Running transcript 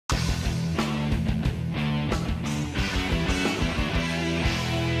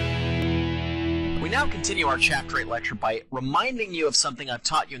now continue our Chapter 8 lecture by reminding you of something I've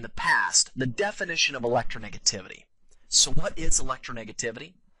taught you in the past, the definition of electronegativity. So what is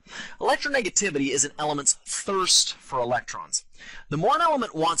electronegativity? Electronegativity is an element's thirst for electrons. The more an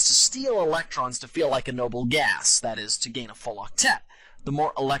element wants to steal electrons to feel like a noble gas, that is, to gain a full octet, the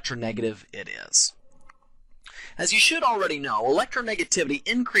more electronegative it is. As you should already know, electronegativity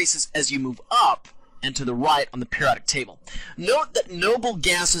increases as you move up and to the right on the periodic table. Note that noble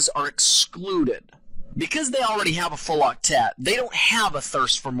gases are excluded. Because they already have a full octet, they don't have a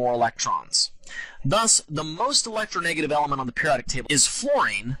thirst for more electrons. Thus, the most electronegative element on the periodic table is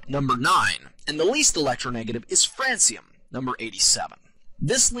fluorine, number 9, and the least electronegative is francium, number 87.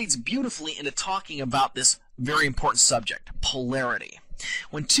 This leads beautifully into talking about this very important subject, polarity.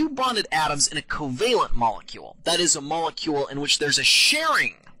 When two bonded atoms in a covalent molecule, that is a molecule in which there's a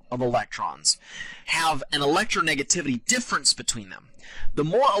sharing of electrons, have an electronegativity difference between them, the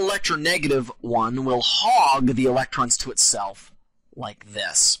more electronegative one will hog the electrons to itself like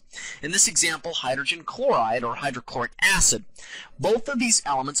this. In this example, hydrogen chloride or hydrochloric acid, both of these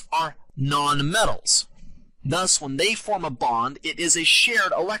elements are nonmetals. Thus, when they form a bond, it is a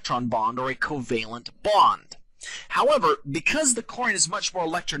shared electron bond or a covalent bond. However, because the chlorine is much more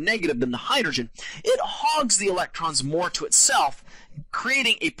electronegative than the hydrogen, it hogs the electrons more to itself,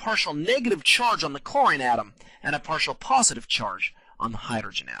 creating a partial negative charge on the chlorine atom and a partial positive charge on the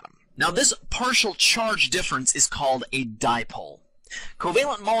hydrogen atom. Now, this partial charge difference is called a dipole.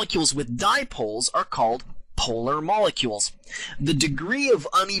 Covalent molecules with dipoles are called polar molecules. The degree of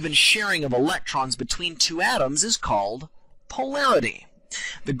uneven sharing of electrons between two atoms is called polarity.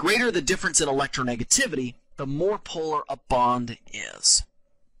 The greater the difference in electronegativity, the more polar a bond is.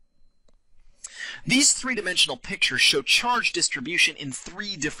 These three-dimensional pictures show charge distribution in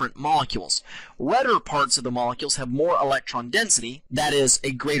three different molecules. Redder parts of the molecules have more electron density, that is,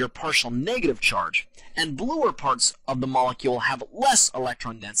 a greater partial negative charge, and bluer parts of the molecule have less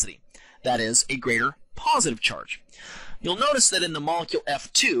electron density, that is, a greater positive charge. You'll notice that in the molecule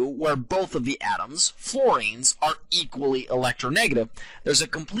F2, where both of the atoms, fluorines, are equally electronegative, there's a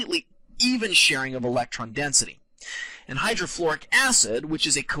completely even sharing of electron density. In hydrofluoric acid, which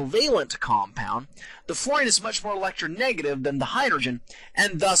is a covalent compound, the fluorine is much more electronegative than the hydrogen,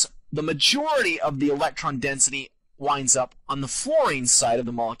 and thus the majority of the electron density winds up on the fluorine side of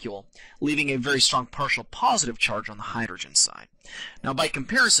the molecule, leaving a very strong partial positive charge on the hydrogen side. Now, by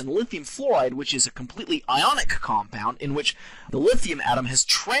comparison, lithium fluoride, which is a completely ionic compound in which the lithium atom has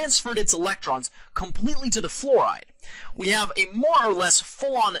transferred its electrons completely to the fluoride, we have a more or less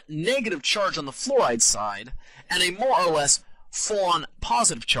full-on negative charge on the fluoride side and a more or less full-on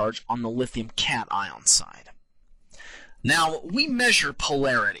positive charge on the lithium cation side. Now, we measure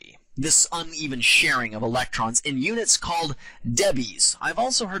polarity, this uneven sharing of electrons, in units called debis. I've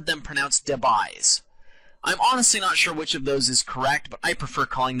also heard them pronounced debis. I'm honestly not sure which of those is correct, but I prefer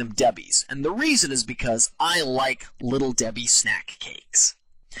calling them debis, and the reason is because I like Little Debbie snack cakes.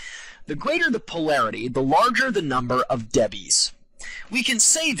 The greater the polarity, the larger the number of debis. We can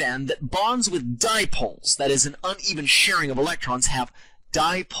say then that bonds with dipoles, that is an uneven sharing of electrons, have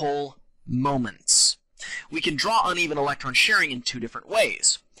dipole moments. We can draw uneven electron sharing in two different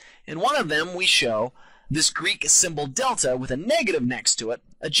ways. In one of them, we show this Greek symbol delta with a negative next to it,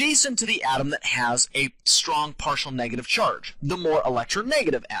 adjacent to the atom that has a strong partial negative charge, the more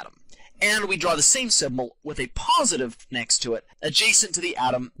electronegative atom. And we draw the same symbol with a positive next to it, adjacent to the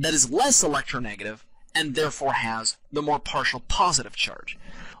atom that is less electronegative and therefore has the more partial positive charge.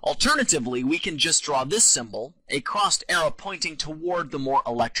 Alternatively, we can just draw this symbol, a crossed arrow pointing toward the more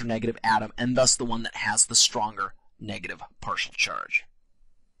electronegative atom, and thus the one that has the stronger negative partial charge.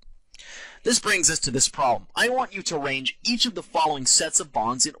 This brings us to this problem. I want you to arrange each of the following sets of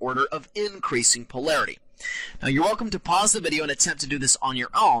bonds in order of increasing polarity. Now, you're welcome to pause the video and attempt to do this on your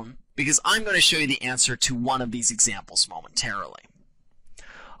own, because I'm going to show you the answer to one of these examples momentarily.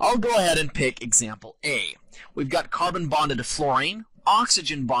 I'll go ahead and pick example A. We've got carbon bonded to fluorine,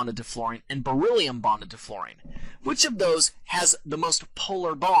 oxygen bonded to fluorine, and beryllium bonded to fluorine. Which of those has the most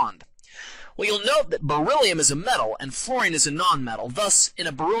polar bond? Well, you'll note that beryllium is a metal and fluorine is a nonmetal. Thus, in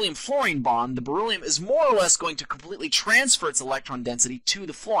a beryllium-fluorine bond, the beryllium is more or less going to completely transfer its electron density to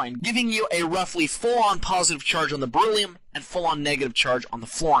the fluorine, giving you a roughly full-on positive charge on the beryllium and full-on negative charge on the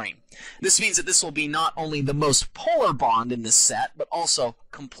fluorine. This means that this will be not only the most polar bond in this set, but also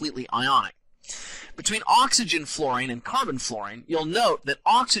completely ionic. Between oxygen fluorine and carbon fluorine, you'll note that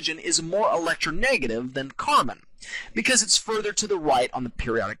oxygen is more electronegative than carbon, because it's further to the right on the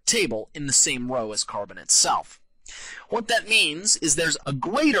periodic table in the same row as carbon itself. What that means is there's a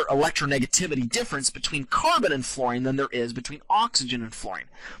greater electronegativity difference between carbon and fluorine than there is between oxygen and fluorine.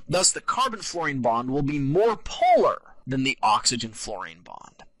 Thus, the carbon-fluorine bond will be more polar than the oxygen-fluorine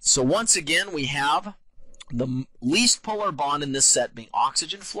bond. So once again, we have the least polar bond in this set being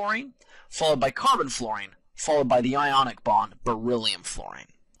oxygen-fluorine, followed by carbon-fluorine, followed by the ionic bond beryllium-fluorine.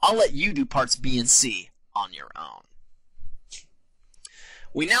 I'll let you do parts B and C on your own.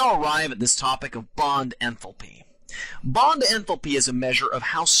 We now arrive at this topic of bond enthalpy. Bond enthalpy is a measure of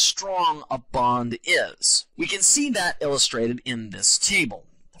how strong a bond is. We can see that illustrated in this table.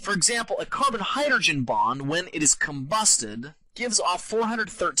 For example, a carbon-hydrogen bond, when it is combusted, gives off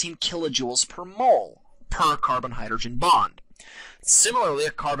 413 kilojoules per mole per carbon-hydrogen bond. Similarly,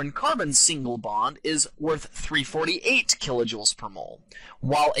 a carbon-carbon single bond is worth 348 kilojoules per mole,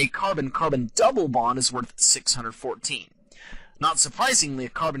 while a carbon-carbon double bond is worth 614. Not surprisingly, a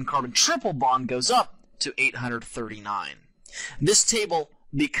carbon-carbon triple bond goes up to 839. This table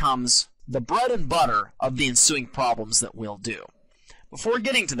becomes the bread and butter of the ensuing problems that we'll do. Before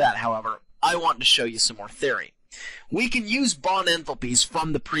getting to that, however, I want to show you some more theory. We can use bond enthalpies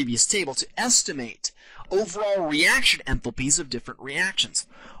from the previous table to estimate overall reaction enthalpies of different reactions.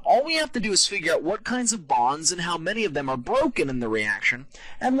 All we have to do is figure out what kinds of bonds and how many of them are broken in the reaction,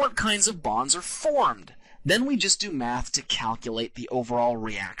 and what kinds of bonds are formed. Then we just do math to calculate the overall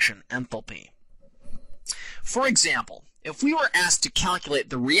reaction enthalpy. For example, if we were asked to calculate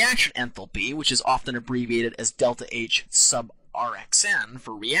the reaction enthalpy, which is often abbreviated as ΔH sub Rxn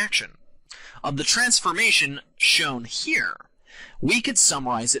for reaction, of the transformation shown here, we could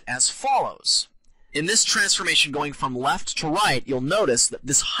summarize it as follows. In this transformation going from left to right, you'll notice that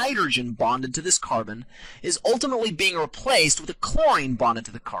this hydrogen bonded to this carbon is ultimately being replaced with a chlorine bonded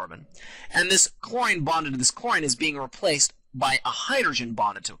to the carbon, and this chlorine bonded to this chlorine is being replaced by a hydrogen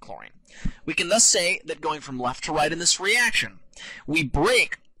bonded to a chlorine. We can thus say that going from left to right in this reaction, we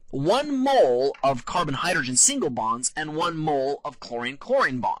break 1 mole of carbon-hydrogen single bonds and 1 mole of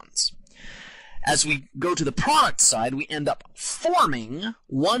chlorine-chlorine bonds. As we go to the product side, we end up forming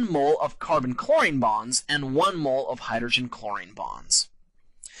 1 mole of carbon-chlorine bonds and 1 mole of hydrogen-chlorine bonds.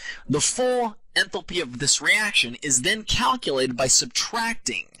 The full enthalpy of this reaction is then calculated by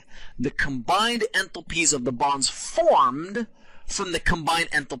subtracting the combined enthalpies of the bonds formed from the combined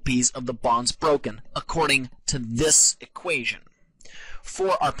enthalpies of the bonds broken, according to this equation.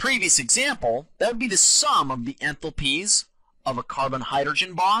 For our previous example, that would be the sum of the enthalpies of a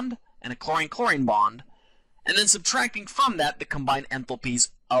carbon-hydrogen bond and a chlorine-chlorine bond, and then subtracting from that the combined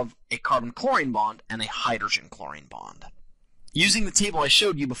enthalpies of a carbon-chlorine bond and a hydrogen-chlorine bond. Using the table I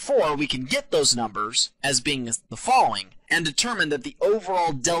showed you before, we can get those numbers as being the following, and determine that the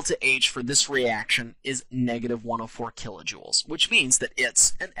overall delta H for this reaction is negative 104 kilojoules, which means that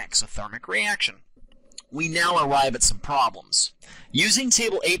it's an exothermic reaction. We now arrive at some problems. Using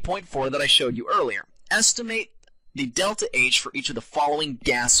table 8.4 that I showed you earlier, estimate the delta H for each of the following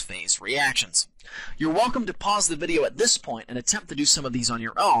gas phase reactions. You're welcome to pause the video at this point and attempt to do some of these on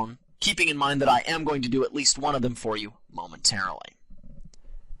your own, keeping in mind that I am going to do at least one of them for you momentarily.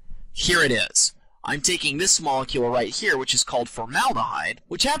 Here it is. I'm taking this molecule right here, which is called formaldehyde,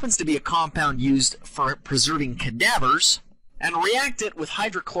 which happens to be a compound used for preserving cadavers, and react it with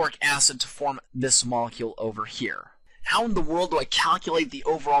hydrochloric acid to form this molecule over here. How in the world do I calculate the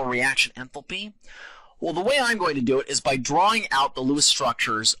overall reaction enthalpy? Well, the way I'm going to do it is by drawing out the Lewis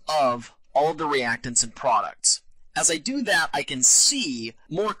structures of all of the reactants and products. As I do that, I can see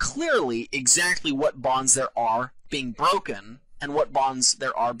more clearly exactly what bonds there are being broken and what bonds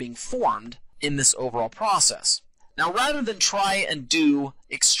there are being formed in this overall process. Now, rather than try and do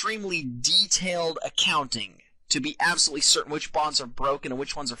extremely detailed accounting to be absolutely certain which bonds are broken and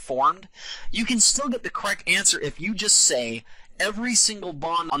which ones are formed, you can still get the correct answer if you just say every single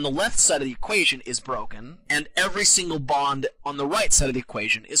bond on the left side of the equation is broken and every single bond on the right side of the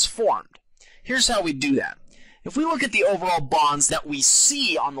equation is formed. Here's how we do that. If we look at the overall bonds that we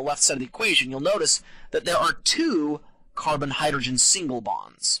see on the left side of the equation, you'll notice that there are 2 carbon-hydrogen single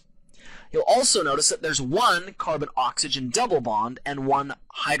bonds. You'll also notice that there's 1 carbon-oxygen double bond and 1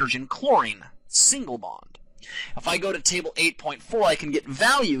 hydrogen-chlorine single bond. If I go to table 8.4, I can get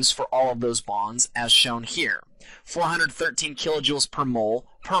values for all of those bonds as shown here. 413 kilojoules per mole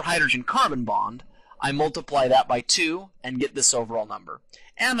per hydrogen-carbon bond. I multiply that by 2 and get this overall number.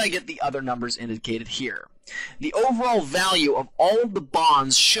 And I get the other numbers indicated here. The overall value of all of the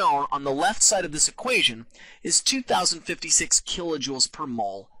bonds shown on the left side of this equation is 2056 kilojoules per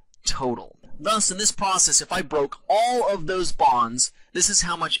mole total. Thus, in this process, if I broke all of those bonds, this is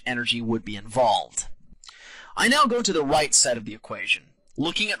how much energy would be involved. I now go to the right side of the equation.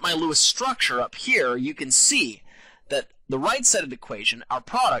 Looking at my Lewis structure up here, you can see that the right side of the equation, our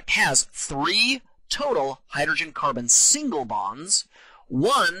product, has 3 total hydrogen-carbon single bonds,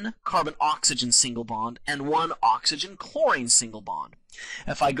 1 carbon-oxygen single bond, and 1 oxygen-chlorine single bond.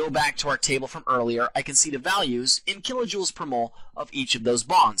 If I go back to our table from earlier, I can see the values in kilojoules per mole of each of those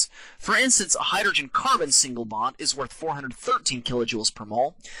bonds. For instance, a hydrogen-carbon single bond is worth 413 kilojoules per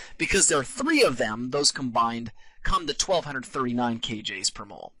mole. Because there are 3 of them, those combined come to 1239 kJs per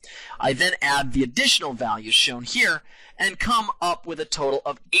mole. I then add the additional values shown here and come up with a total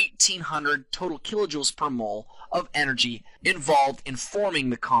of 1800 total kilojoules per mole of energy involved in forming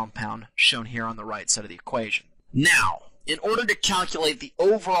the compound shown here on the right side of the equation. Now, in order to calculate the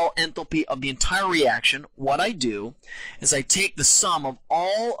overall enthalpy of the entire reaction, what I do is I take the sum of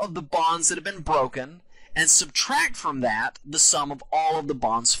all of the bonds that have been broken and subtract from that the sum of all of the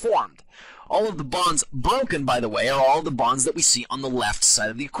bonds formed. All of the bonds broken, by the way, are all of the bonds that we see on the left side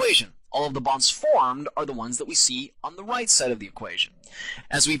of the equation. All of the bonds formed are the ones that we see on the right side of the equation.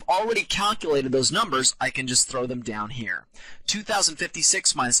 As we've already calculated those numbers, I can just throw them down here.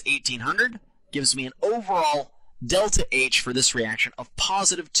 2056 minus 1800 gives me an overall delta H for this reaction of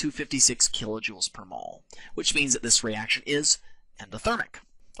positive 256 kilojoules per mole, which means that this reaction is endothermic.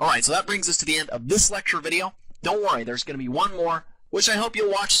 Alright, so that brings us to the end of this lecture video. Don't worry, there's going to be one more, which I hope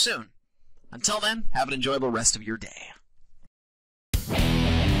you'll watch soon. Until then, have an enjoyable rest of your day.